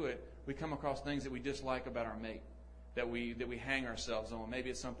walk through it, we come across things that we dislike about our mate, that we hang ourselves on. Maybe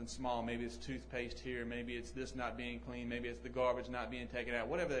it's something small. Maybe it's toothpaste here. Maybe it's this not being clean. Maybe it's the garbage not being taken out.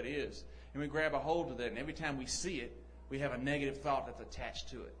 Whatever that is. And we grab a hold of that, and every time we see it, we have a negative thought that's attached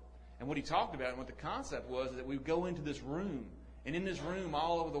to it. And what he talked about and what the concept was is that we go into this room, and in this room,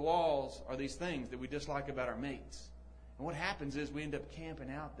 all over the walls, are these things that we dislike about our mates. And what happens is we end up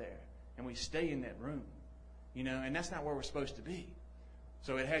camping out there, and we stay in that room, and that's not where we're supposed to be.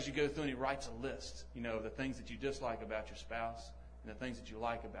 So it has you go through, and he writes a list, of the things that you dislike about your spouse and the things that you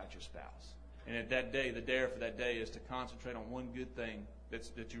like about your spouse. And at that day, the dare for that day is to concentrate on one good thing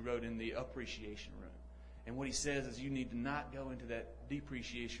that you wrote in the appreciation room. And what he says is you need to not go into that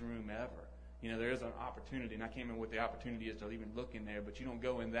depreciation room ever. There is an opportunity, and I can't remember what the opportunity is to even look in there, but you don't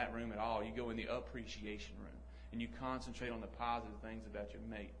go in that room at all. You go in the appreciation room, and you concentrate on the positive things about your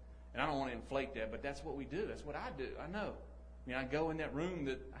mate. And I don't want to inflate that, but that's what we do. That's what I do. I know. I go in that room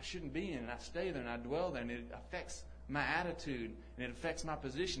that I shouldn't be in, and I stay there, and I dwell there, and it affects my attitude, and it affects my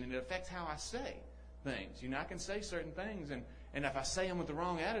position, and it affects how I say things. I can say certain things, and if I say them with the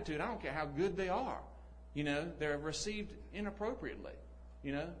wrong attitude, I don't care how good they are. They're received inappropriately.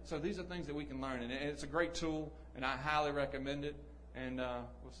 So these are things that we can learn, and it's a great tool, and I highly recommend it. And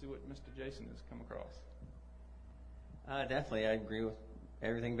we'll see what Mr. Jason has come across. Definitely, I agree with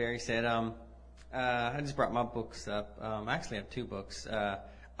everything Barry said. I just brought my books up. I actually have two books. I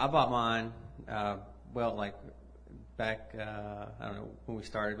bought mine, back, I don't know when we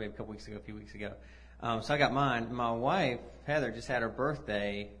started, maybe a few weeks ago. So I got mine. My wife, Heather, just had her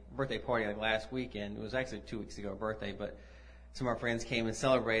birthday party last weekend. It was actually 2 weeks ago, her birthday, but some of our friends came and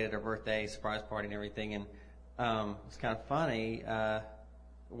celebrated her birthday, surprise party and everything. And it's kind of funny.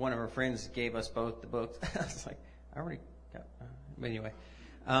 One of her friends gave us both the books. I was like, I already got, but anyway.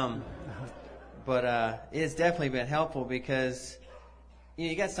 But it's definitely been helpful because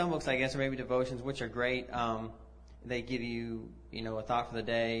you got some books, I guess, or maybe devotions, which are great. They give you, a thought for the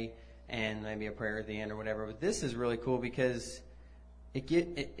day and maybe a prayer at the end or whatever. But this is really cool because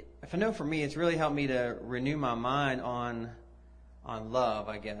if I know for me, it's really helped me to renew my mind on love,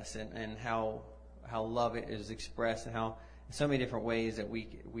 I guess, and how love is expressed, and how so many different ways that we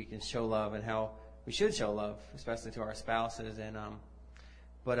can show love, and how we should show love, especially to our spouses. And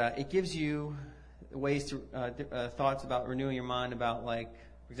but it gives you ways to thoughts about renewing your mind about, like,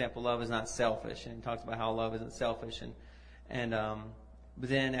 for example, love is not selfish, and it talks about how love isn't selfish, and but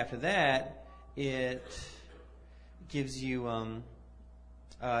then after that, it gives you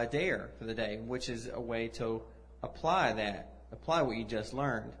a dare for the day, which is a way to apply what you just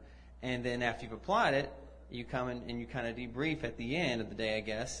learned. And then after you've applied it, you come in and you kind of debrief at the end of the day, I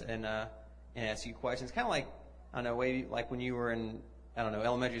guess, and ask you questions. Kind of like, I don't know, maybe like when you were in, I don't know,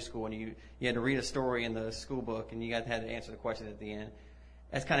 elementary school, and you had to read a story in the school book, and you had to answer the questions at the end.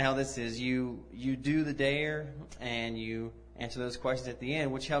 That's kind of how this is. You do the dare, and you answer those questions at the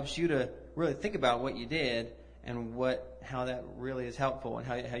end, which helps you to really think about what you did and how that really is helpful, and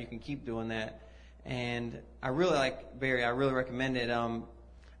how you can keep doing that. And I really like Barry. I really recommend it.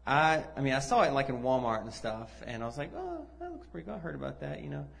 I saw it like in Walmart and stuff, and I was like, oh, that looks pretty good. I heard about that,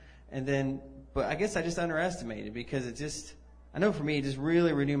 And then, but I guess I just underestimated, because it just, I know for me, it just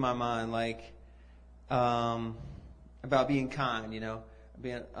really renewed my mind, like, about being kind,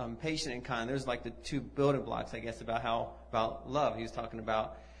 being patient and kind. There's like the two building blocks, I guess, about love he was talking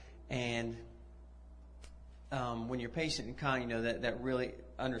about. And when you're patient and kind, that really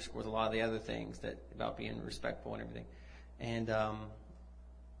underscores a lot of the other things about being respectful and everything. And I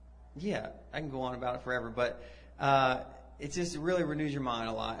can go on about it forever, but it just really renews your mind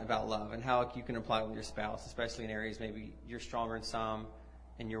a lot about love and how you can apply it with your spouse, especially in areas maybe you're stronger in some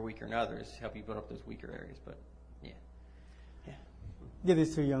and you're weaker in others. Help you build up those weaker areas. But give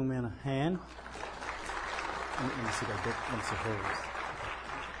these two young men a hand. Let me see that book. Let me see hers.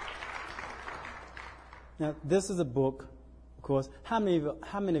 Now, this is a book, of course. How many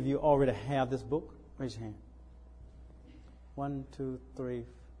of you already have this book? Raise your hand. 1, 2, 3,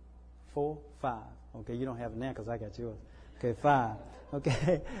 4, 5. Okay, you don't have it now because I got yours. Okay, 5.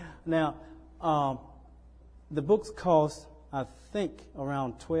 Okay. Now, the books cost, I think,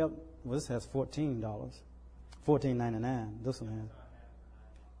 around $12. Well, this has $14. $14.99. This one has.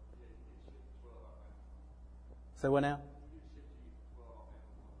 Say what now?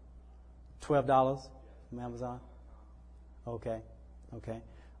 $12 from Amazon. Okay.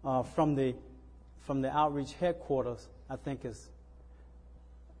 From the outreach headquarters, I think it's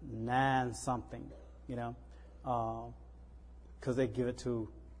 9 something. Because they give it to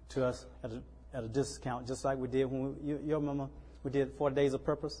us at a discount, just like we did when you remember we did 40 Days of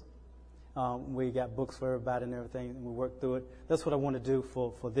Purpose. We got books for everybody and everything, and we worked through it. That's what I want to do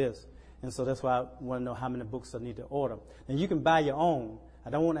for this. And so that's why I want to know how many books I need to order. And you can buy your own. I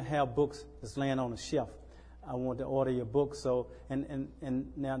don't want to have books that's laying on a shelf. I want to order your books. So, and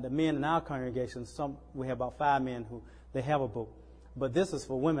now the men in our congregation, we have about 5 men who they have a book, but this is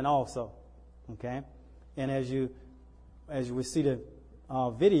for women also. Okay, and as we see the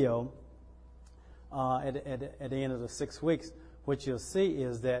video at the end of the 6 weeks, what you'll see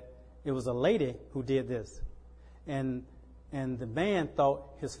is that it was a lady who did this, and the man thought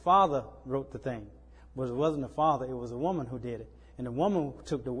his father wrote the thing, but it wasn't the father; it was a woman who did it, and the woman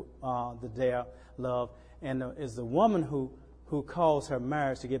took the dare love, and it's the woman who caused her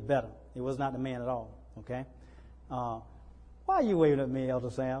marriage to get better. It was not the man at all. Okay, why are you waving at me,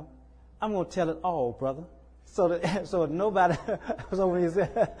 Elder Sam? I'm going to tell it all, brother. So nobody. So when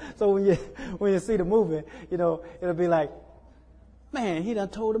you see the movie, it'll be like, man, he done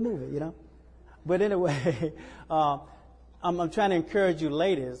told the movie, But anyway, I'm trying to encourage you,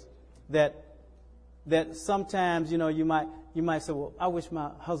 ladies, that sometimes you might say, well, I wish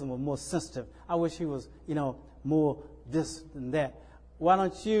my husband was more sensitive. I wish he was more this and that. Why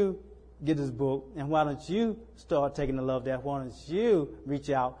don't you get this book, and why don't you start taking the love there? Why don't you reach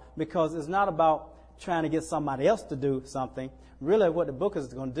out? Because it's not about trying to get somebody else to do something. Really, what the book is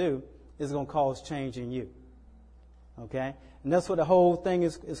going to do is going to cause change in you. Okay? And that's what the whole thing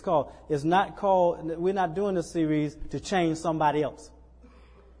is called. It's not called, we're not doing this series to change somebody else.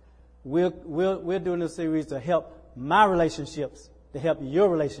 We're doing this series to help my relationships, to help your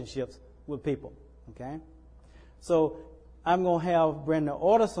relationships with people. Okay? So I'm going to have Brenda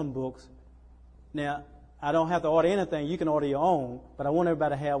order some books. Now, I don't have to order anything. You can order your own, but I want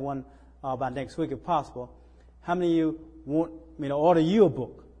everybody to have one by next week if possible. How many of you want me to order you a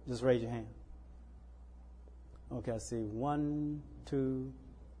book? Just raise your hand. Okay, I see 1, 2,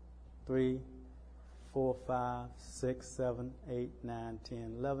 3, 4, 5, 6, 7, 8, 9,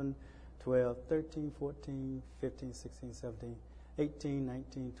 10, 11, 12, 13, 14, 15, 16, 17, 18,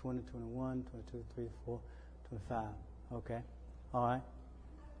 19, 20, 21, 22, 23, 24, 25. Okay. All right.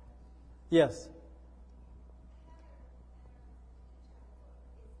 Yes.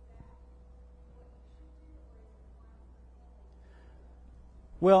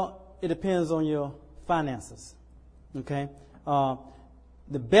 Well, it depends on your finances. Okay.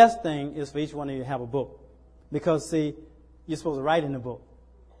 The best thing is for each one of you to have a book, because see, you're supposed to write in the book.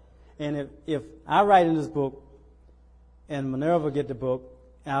 And if I write in this book, and Minerva get the book,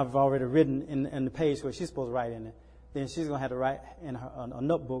 and I've already written in the page where she's supposed to write in it, then she's going to have to write in a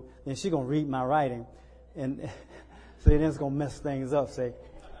notebook. Then she's going to read my writing. And so then it's going to mess things up, see.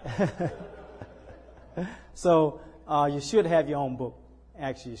 So you should have your own book.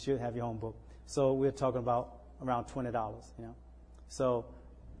 Actually, you should have your own book. So we're talking about around $20, So,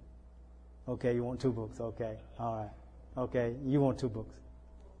 okay, you want 2 books. Okay, all right. Okay, you want 2 books.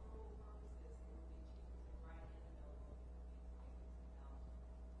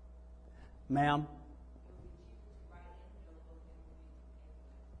 Ma'am?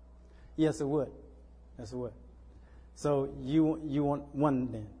 Yes, it would. Yes, it would. So you want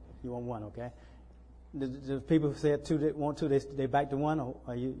one then? You want one, okay? The people who said 2 that want 2, they back to 1, or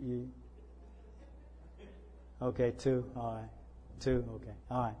are you? Okay, 2. All right. 2. Okay.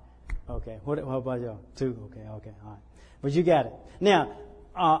 All right. Okay. What about y'all? 2. Okay. Okay. All right. But you got it. Now,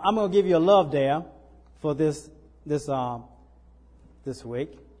 I'm gonna give you a love dare for this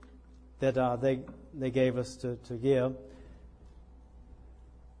week that they gave us to give.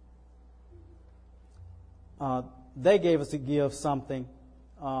 They gave us to give something.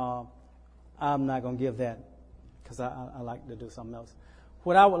 I'm not going to give that because I like to do something else.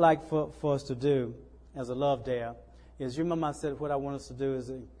 What I would like for us to do as a love dare is, you remember I said what I want us to do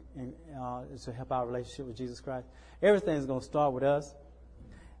is to help our relationship with Jesus Christ. Everything's going to start with us.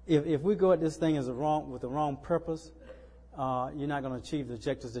 If we go at this thing with the wrong purpose, you're not going to achieve the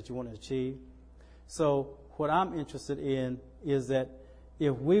objectives that you want to achieve. So what I'm interested in is that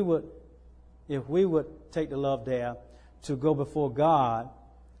if we would take the love dare to go before God,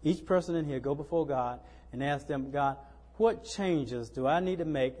 each person in here go before God and ask them, God, what changes do I need to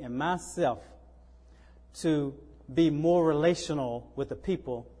make in myself to be more relational with the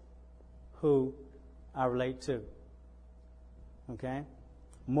people who I relate to? Okay?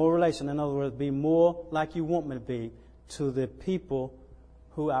 More relational. In other words, be more like you want me to be to the people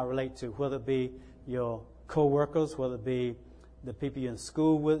who I relate to, whether it be your co-workers, whether it be the people you're in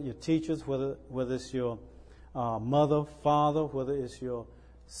school with, your teachers, whether it's your mother, father, whether it's your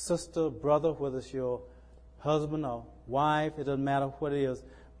sister, brother, whether it's your husband or wife, it doesn't matter what it is.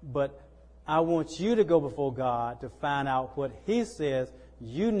 But I want you to go before God to find out what He says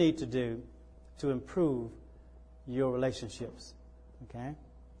you need to do to improve your relationships. Okay?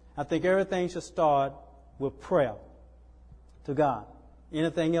 I think everything should start with prayer to God.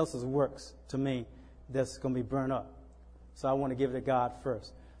 Anything else is works to me that's going to be burned up. So I want to give it to God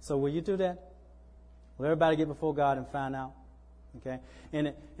first. So will you do that? Will everybody get before God and find out? Okay?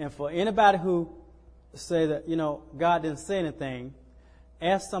 And for anybody who say that, God didn't say anything,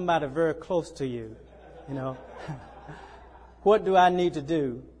 ask somebody very close to you, what do I need to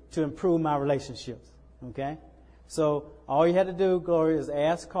do to improve my relationships? Okay? So all you had to do, Gloria, is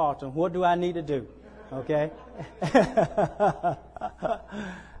ask Carlton, what do I need to do? Okay?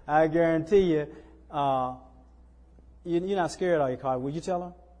 I guarantee you, you're not scared, are you, Carlton? Will you tell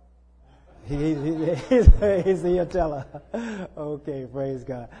her? He'll tell her. Okay, praise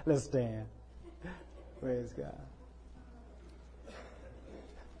God. Let's stand. Praise God.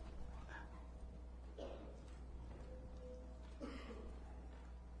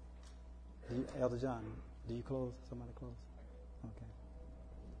 Elder John, do you close? Somebody close? Okay.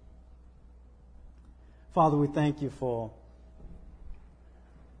 Father, we thank you for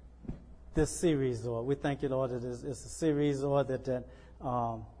this series, Lord. We thank you, Lord, that it's a series, Lord, that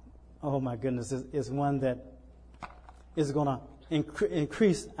oh my goodness, is one that is going to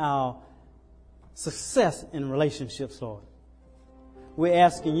increase our success in relationships, Lord. We're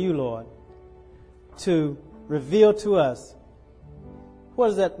asking you, Lord, to reveal to us what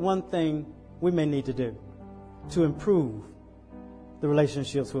is that one thing we may need to do to improve the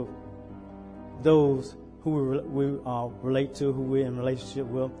relationships with those who we relate to, who we're in relationship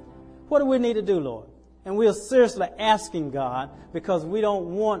with. What do we need to do, Lord? And we are seriously asking God, because we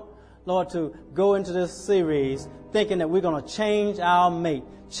don't want, Lord, to go into this series thinking that we're going to change our mate,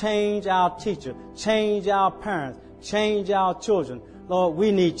 change our teacher, change our parents, change our children. Lord,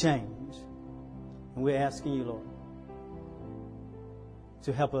 we need change. And we're asking you, Lord,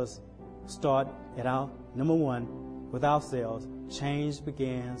 to help us start at our number one with ourselves. Change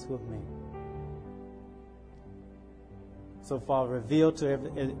begins with me. So, Father, reveal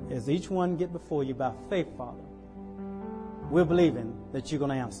to as each one get before you by faith, Father. We're believing that you're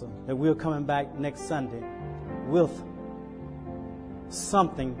going to answer, that we're coming back next Sunday with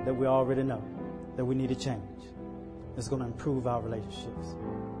something that we already know that we need to change. It's going to improve our relationships.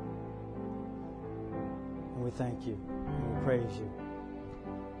 And we thank you and we praise you.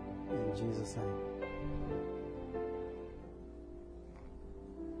 In Jesus' name.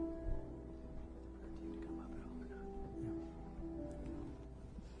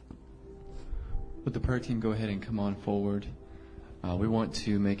 Would the prayer team go ahead and come on forward? We want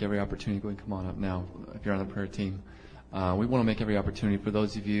to make every opportunity. Go ahead and come on up now if you're on the prayer team. We want to make every opportunity for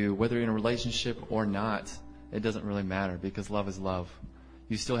those of you, whether you're in a relationship or not, it doesn't really matter, because love is love.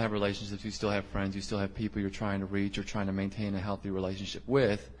 You still have relationships, you still have friends, you still have people you're trying to reach or trying to maintain a healthy relationship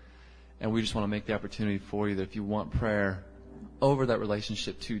with. And we just want to make the opportunity for you that if you want prayer over that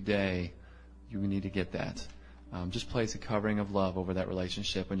relationship today, you need to get that. Just place a covering of love over that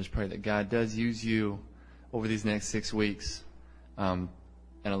relationship and just pray that God does use you over these next 6 weeks and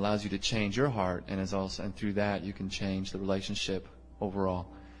allows you to change your heart, and through that you can change the relationship overall.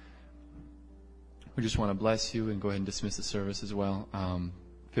 We just want to bless you and go ahead and dismiss the service as well.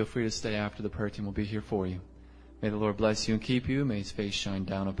 Feel free to stay after. The prayer team will be here for you. May the Lord bless you and keep you. May His face shine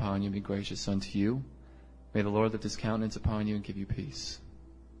down upon you and be gracious unto you. May the Lord lift His countenance upon you and give you peace.